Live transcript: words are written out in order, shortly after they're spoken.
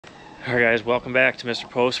Alright guys, welcome back to Mr.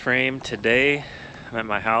 Post Frame. Today I'm at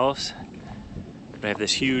my house. I have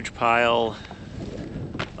this huge pile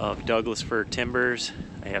of Douglas fir timbers.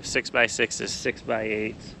 I have 6x6s,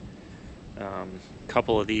 6x8s. A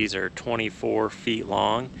couple of these are 24 feet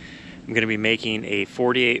long. I'm going to be making a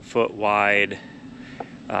 48-foot wide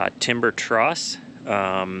timber truss. We're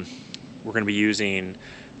going to be using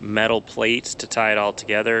metal plates to tie it all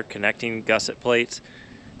together, connecting gusset plates.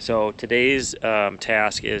 So today's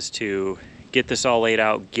task is to get this all laid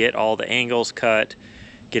out, get all the angles cut,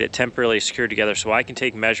 get it temporarily secured together so I can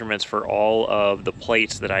take measurements for all of the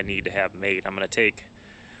plates that I need to have made. I'm going to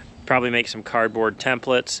probably make some cardboard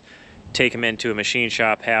templates, take them into a machine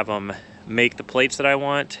shop, have them make the plates that I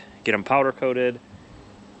want, get them powder coated.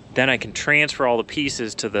 Then I can transfer all the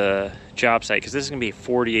pieces to the job site because this is going to be a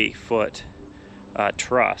 48-foot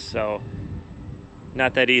truss. So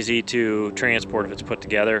not that easy to transport if it's put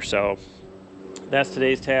together. So that's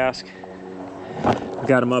today's task. I've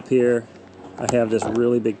got them up here. I have this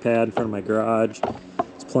really big pad in front of my garage.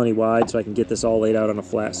 It's plenty wide so I can get this all laid out on a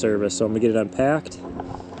flat surface. So I'm gonna get it unpacked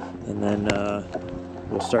and then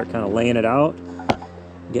we'll start kind of laying it out,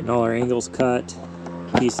 getting all our angles cut,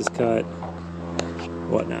 pieces cut,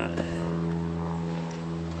 whatnot.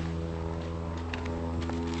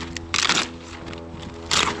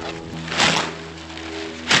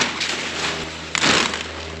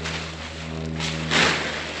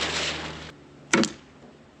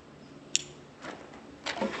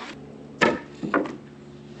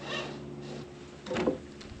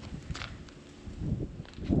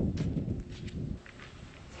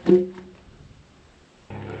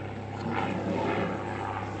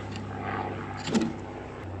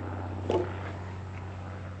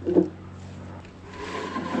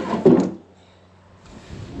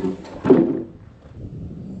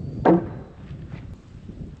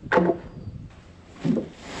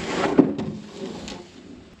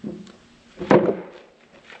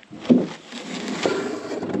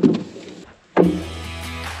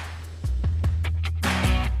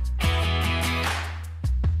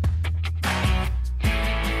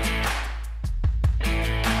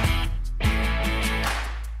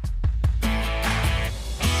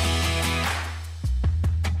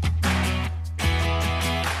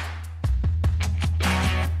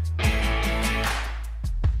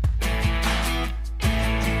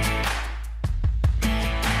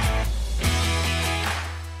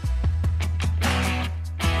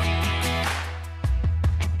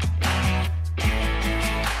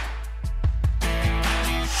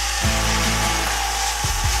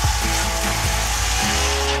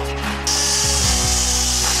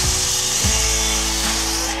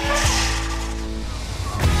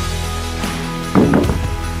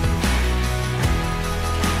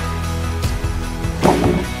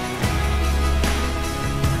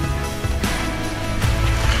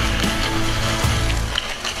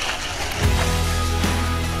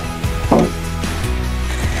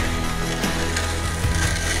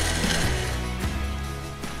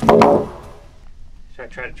 Should I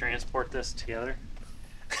try to transport this together?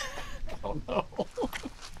 Oh no.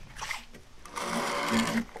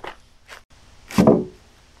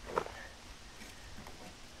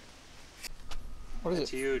 What is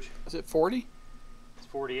It's it? Huge. Is it 40? It's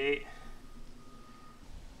 48.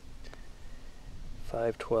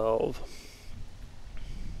 512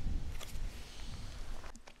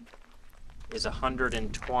 is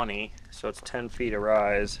 120, so it's 10 feet a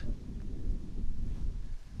rise.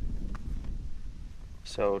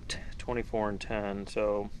 So 24 and 10,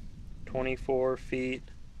 so 24 feet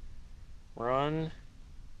run,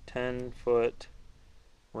 10-foot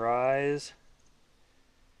rise.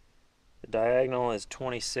 The diagonal is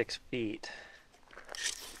 26 feet.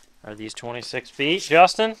 Are these 26 feet,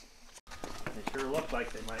 Justin? They sure look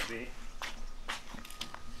like they might be.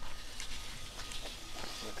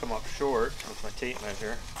 I'm gonna come up short with my tape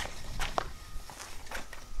measure.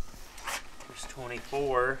 There's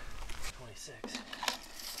 24, 26.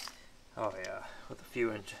 Oh yeah, with a few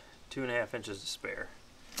 2.5 inches to spare.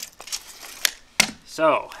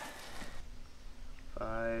 So,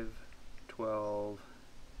 5, 12,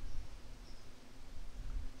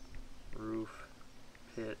 roof,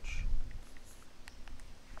 pitch,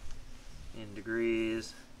 in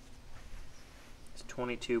degrees, it's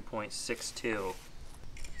 22.62.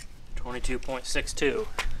 22.62.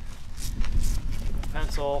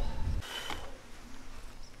 Pencil.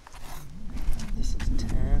 This is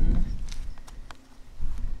 10.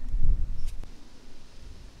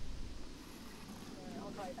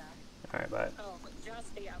 I'll call you back. Alright, bye. Oh,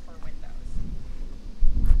 just the upper windows.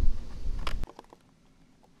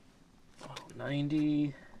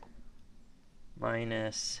 90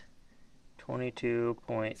 minus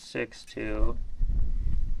 22.62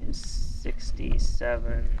 is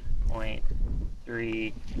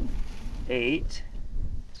 67.38.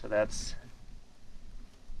 So that's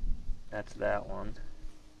that one.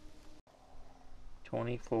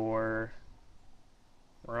 24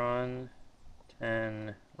 run,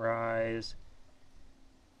 10 rise.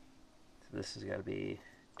 So this has got to be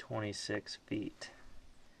 26 feet.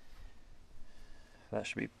 That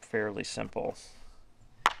should be fairly simple.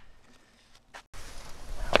 I'll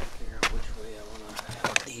figure out which way I want to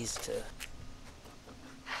have these to.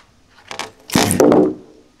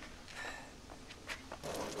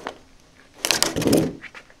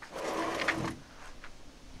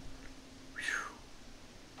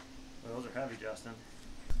 Those are heavy, Justin.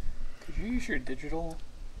 Could you use your digital?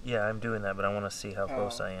 Yeah, I'm doing that, but I want to see how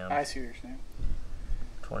close I am. I see what you're saying.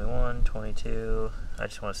 21, 22. I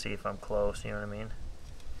just want to see if I'm close, you know what I mean?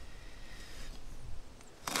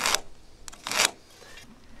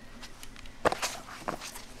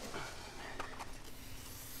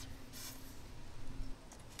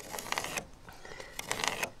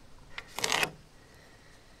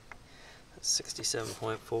 That's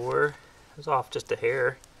 67.4. It was off just a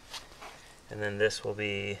hair. And then this will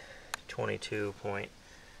be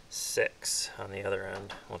 22.6 on the other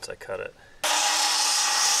end once I cut it.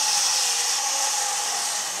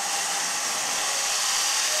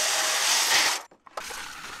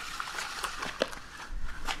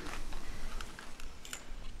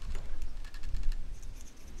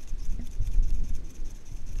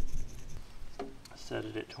 Set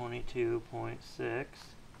it at 22.6.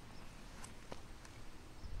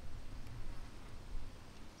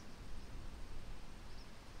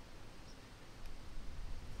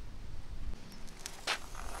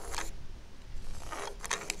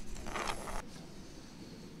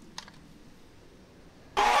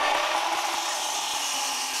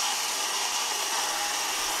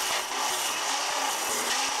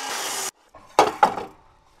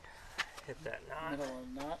 Hit that knot. Middle of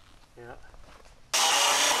the knot. Yeah.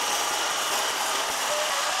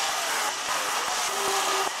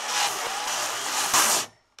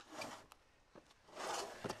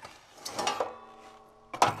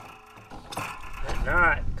 That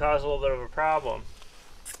knot caused a little bit of a problem.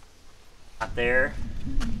 Not there,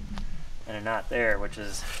 and a knot there, which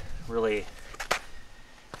is really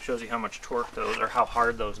shows you how much torque those, or how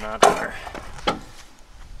hard those knots are.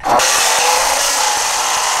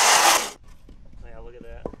 Yeah, look at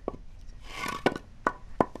that.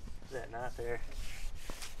 That knot there.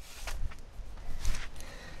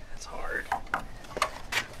 That's hard.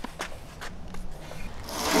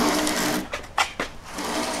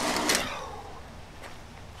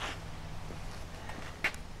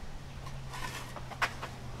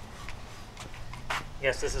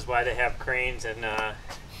 Yes, this is why they have cranes and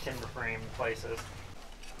timber frame places.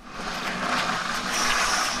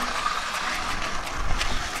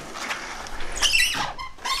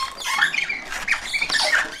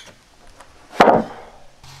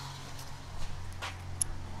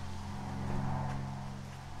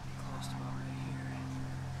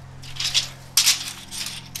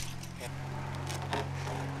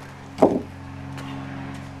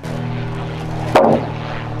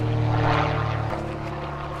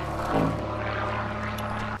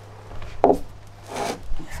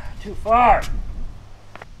 Too far.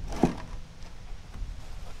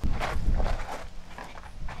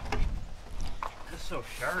 That's so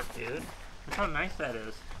sharp, dude. Look how nice that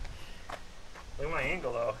is. Look at my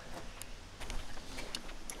angle though.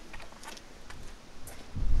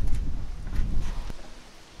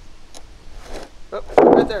 Oh,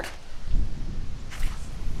 right there.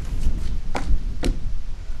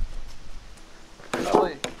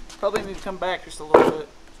 Probably need to come back just a little bit.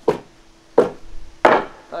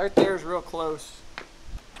 Right there is real close.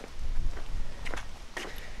 Oh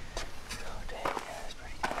dang, yeah, that's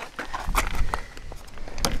pretty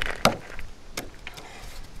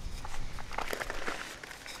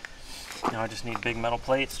good. Now I just need big metal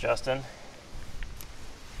plates, Justin.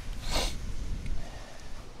 This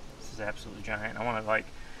is absolutely giant. I'm gonna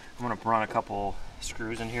run a couple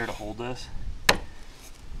screws in here to hold this.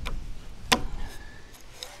 I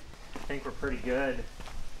think we're pretty good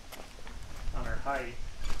on our height.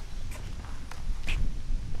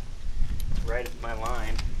 Right at my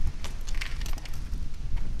line.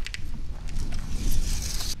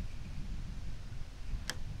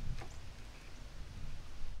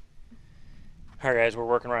 Alright guys, we're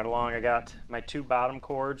working right along. I got my two bottom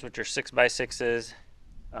cords, which are 6x6s,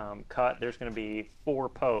 cut. There's going to be 4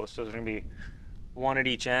 posts, so there's going to be one at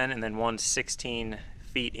each end and then one 16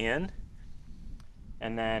 feet in.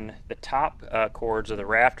 And then the top chords of the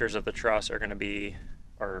rafters of the truss are going to be,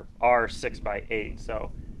 or are 6x8.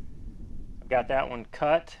 So I've got that one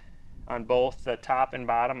cut on both the top and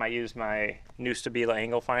bottom. I used my new Stabila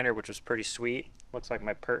angle finder, which was pretty sweet. Looks like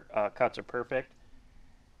my cuts are perfect.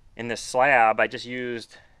 In this slab, I just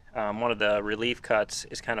used one of the relief cuts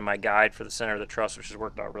is kind of my guide for the center of the truss, which has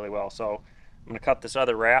worked out really well. So I'm going to cut this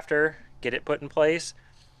other rafter, get it put in place,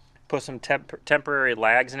 put some temporary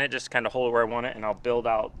lags in it, just kind of hold it where I want it, and I'll build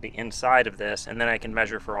out the inside of this, and then I can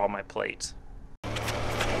measure for all my plates.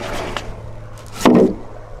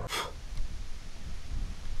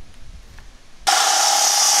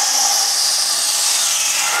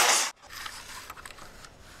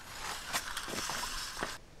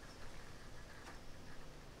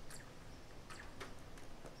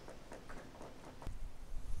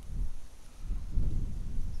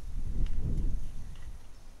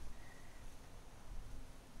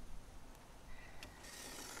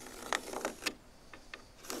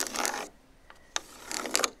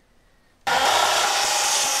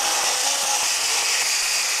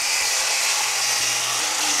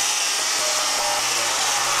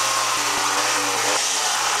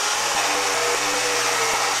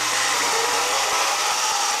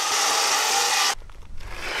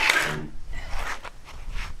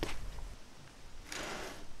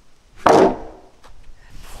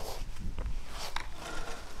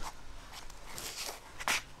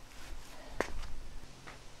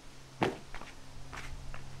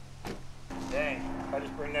 Dang, if I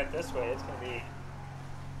just bring that this way, it's going to be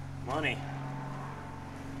money.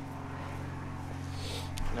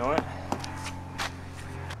 You know what?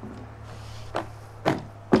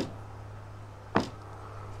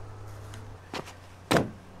 Look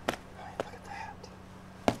at that.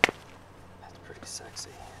 That's pretty sexy.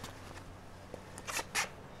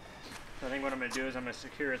 So I think what I'm going to do is I'm going to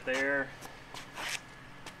secure it there,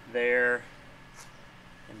 there,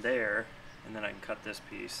 and there, and then I can cut this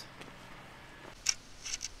piece.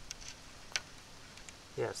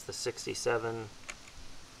 Yeah, it's the 67.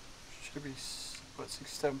 Should be, what,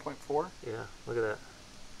 67.4? Yeah, look at that.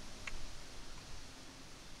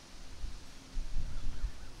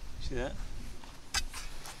 See that?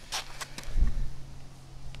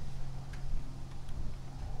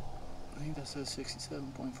 I think that says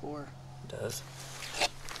 67.4. It does.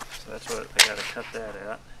 So that's what I gotta cut that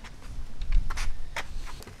at.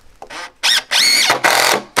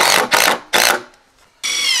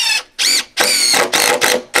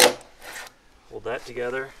 Hold that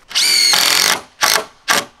together.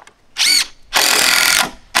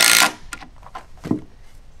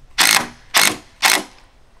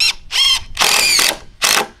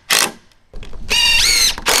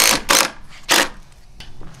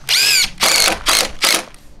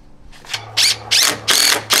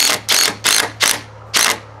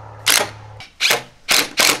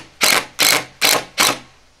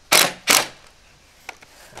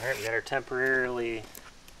 Alright, we got our temporarily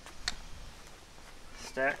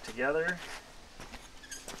stacked together.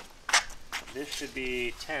 This should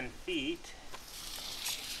be 10 feet,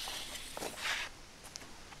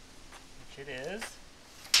 which it is.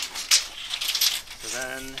 So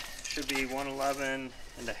then should be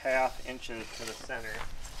 111.5 inches to the center.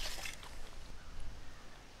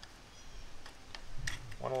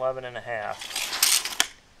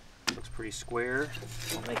 111.5. Looks pretty square.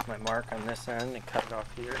 I'll make my mark on this end and cut it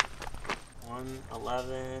off here.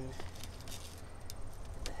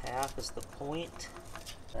 111.5 is the point.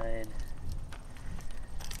 Side.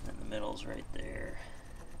 And the middle's right there.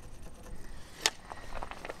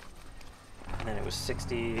 And then it was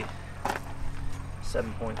 67.4.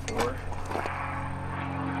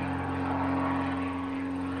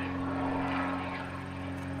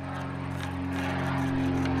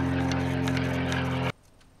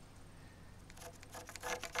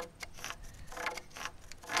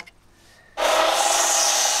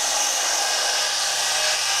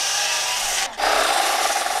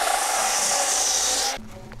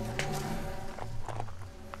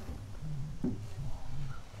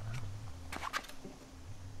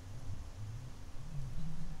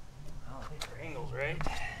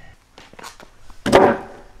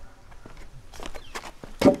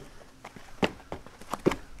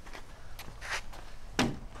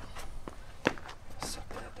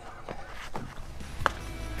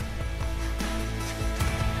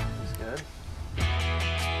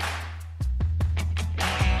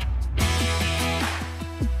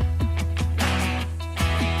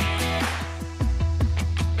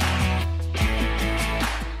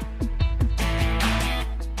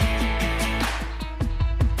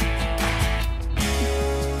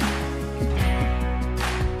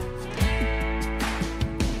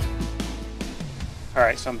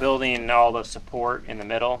 so I'm building all the support in the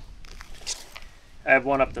middle. I have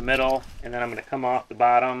one up the middle, and then I'm going to come off the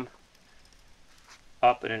bottom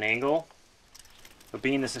up at an angle. But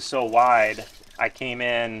being this is so wide, I came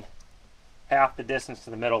in half the distance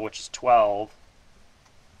to the middle, which is 12,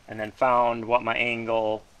 and then found what my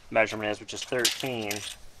angle measurement is, which is 13.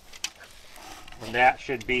 And that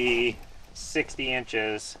should be 60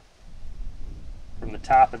 inches from the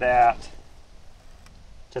top of that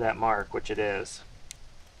to that mark, which it is.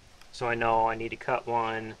 So I know I need to cut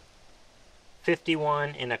one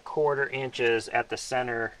 51¼ inches at the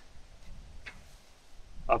center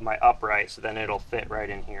of my upright, so then it'll fit right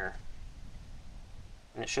in here.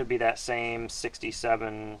 And it should be that same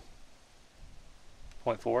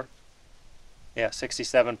 67.4. Yeah,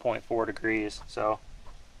 67.4 degrees. So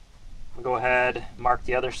I'll go ahead, mark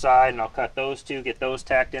the other side, and I'll cut those two, get those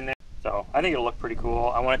tacked in there. So I think it'll look pretty cool.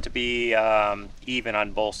 I want it to be even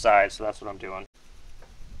on both sides, so that's what I'm doing.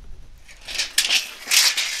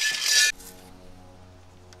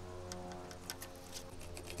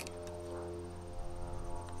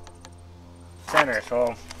 Center,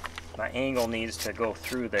 so my angle needs to go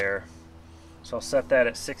through there. So I'll set that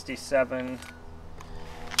at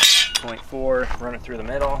 67.4, run it through the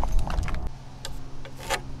middle.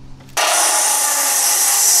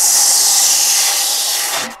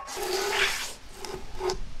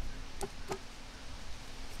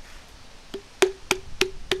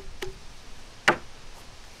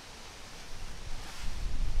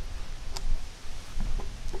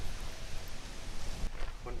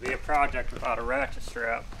 Wouldn't be a project without a ratchet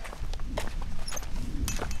strap.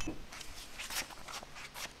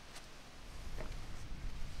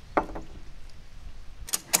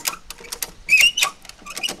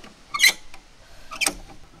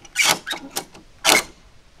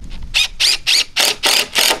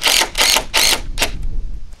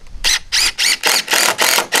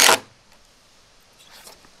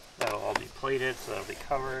 That'll all be plated, so that'll be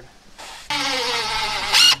covered.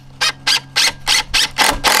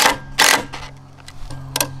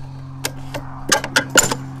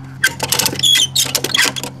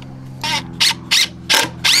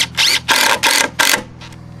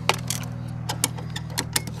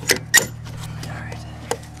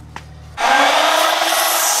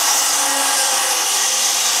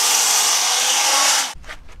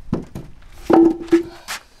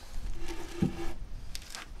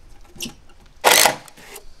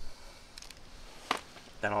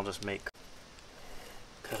 Then I'll just make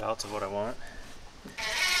cutouts of what I want.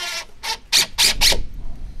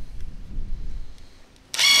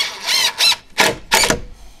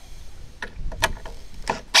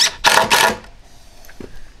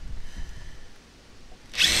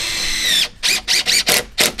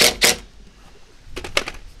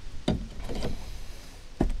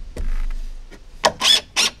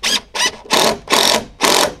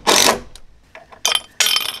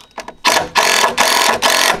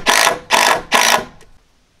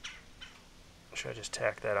 Should I just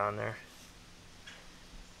tack that on there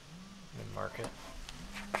and mark it?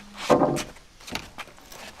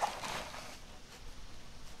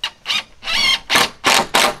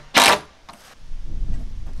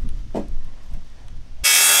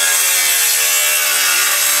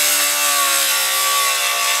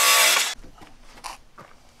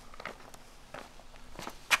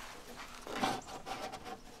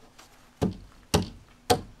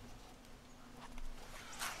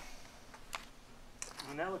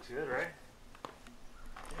 And that looks good, right?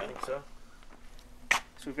 I think so.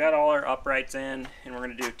 So we've got all our uprights in, and we're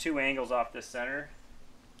going to do 2 angles off this center.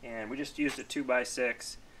 And we just used a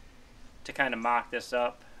 2x6 to kind of mock this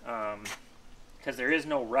up, because there is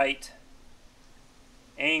no right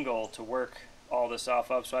angle to work all this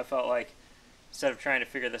off of. So I felt like instead of trying to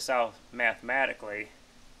figure this out mathematically,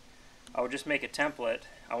 I would just make a template.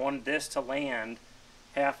 I wanted this to land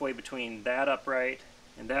halfway between that upright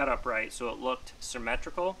and that upright, so it looked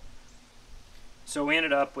symmetrical. So we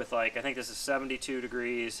ended up with, like, I think this is 72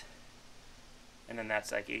 degrees, and then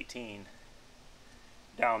that's like 18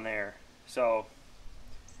 down there. So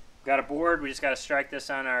we've got a board. We just got to strike this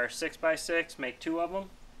on our 6x6, make 2 of them,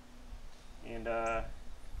 and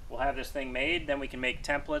we'll have this thing made. Then we can make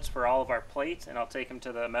templates for all of our plates, and I'll take them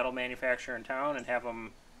to the metal manufacturer in town and have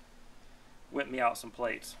them whip me out some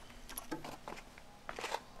plates.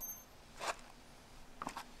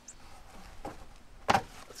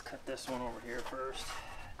 Cut this one over here first.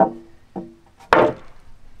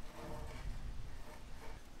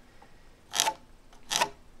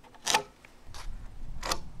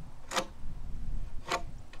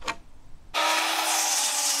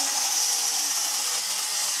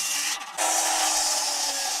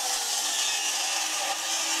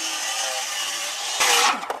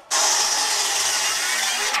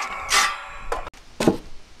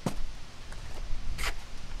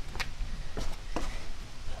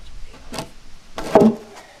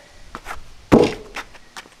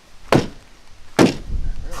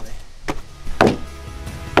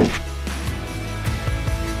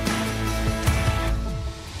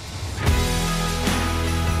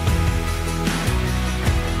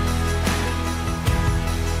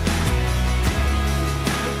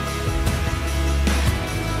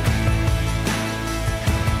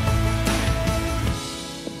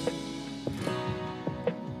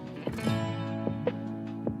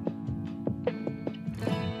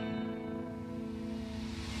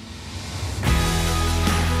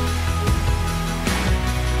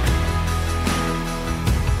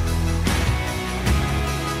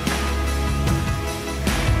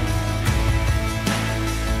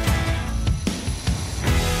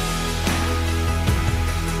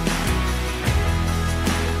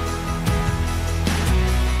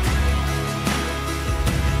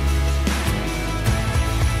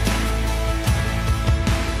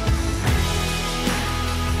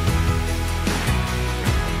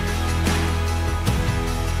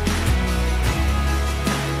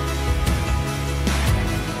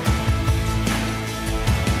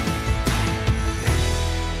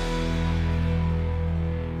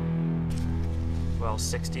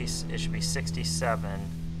 60. It should be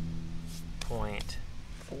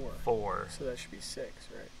 67.4. So that should be 6,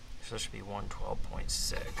 right? So it should be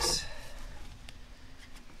 112.6.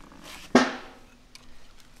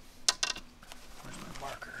 Where's my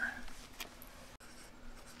marker?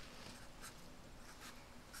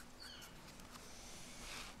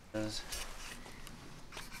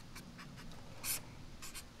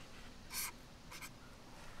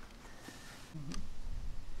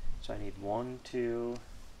 So I need 1, 2,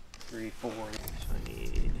 3, 4. So I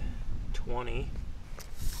need 20.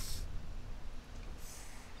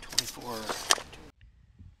 24.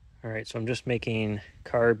 Alright, so I'm just making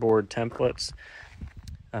cardboard templates.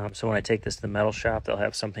 So when I take this to the metal shop, they'll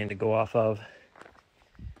have something to go off of.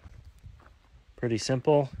 Pretty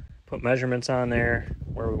simple. Put measurements on there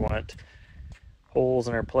where we want holes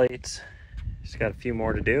in our plates. Just got a few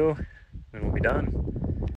more to do, and we'll be done.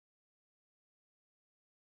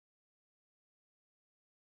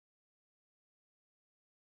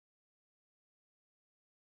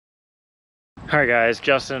 Alright guys,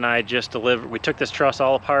 Justin and I just we took this truss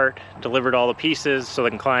all apart, delivered all the pieces so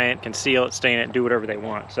the client can seal it, stain it, do whatever they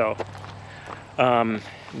want. So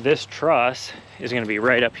this truss is going to be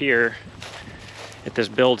right up here at this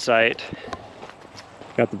build site.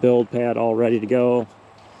 Got the build pad all ready to go.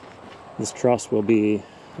 This truss will be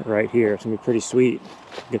right here. It's going to be pretty sweet.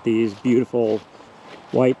 Get these beautiful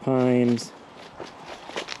white pines.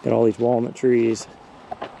 Got all these walnut trees.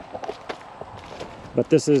 But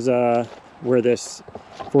this is where this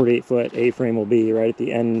 48-foot A-frame will be, right at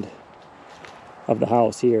the end of the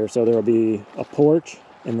house here. So there will be a porch,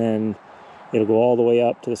 and then it'll go all the way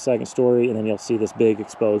up to the second story, and then you'll see this big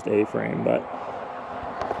exposed A-frame. But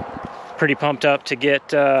pretty pumped up to get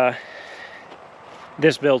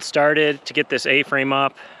this build started, to get this A-frame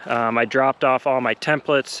up. I dropped off all my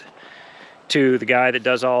templates to the guy that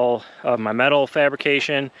does all of my metal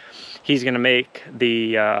fabrication. He's gonna make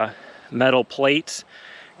the metal plates,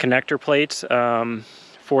 connector plates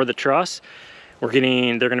for the truss.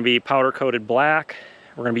 They're gonna be powder coated black.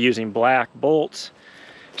 We're gonna be using black bolts.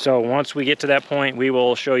 So once we get to that point, we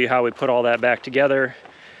will show you how we put all that back together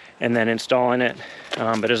and then installing it.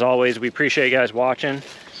 But as always, we appreciate you guys watching.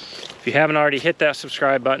 If you haven't already, hit that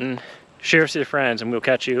subscribe button, share with your friends, and we'll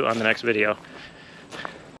catch you on the next video.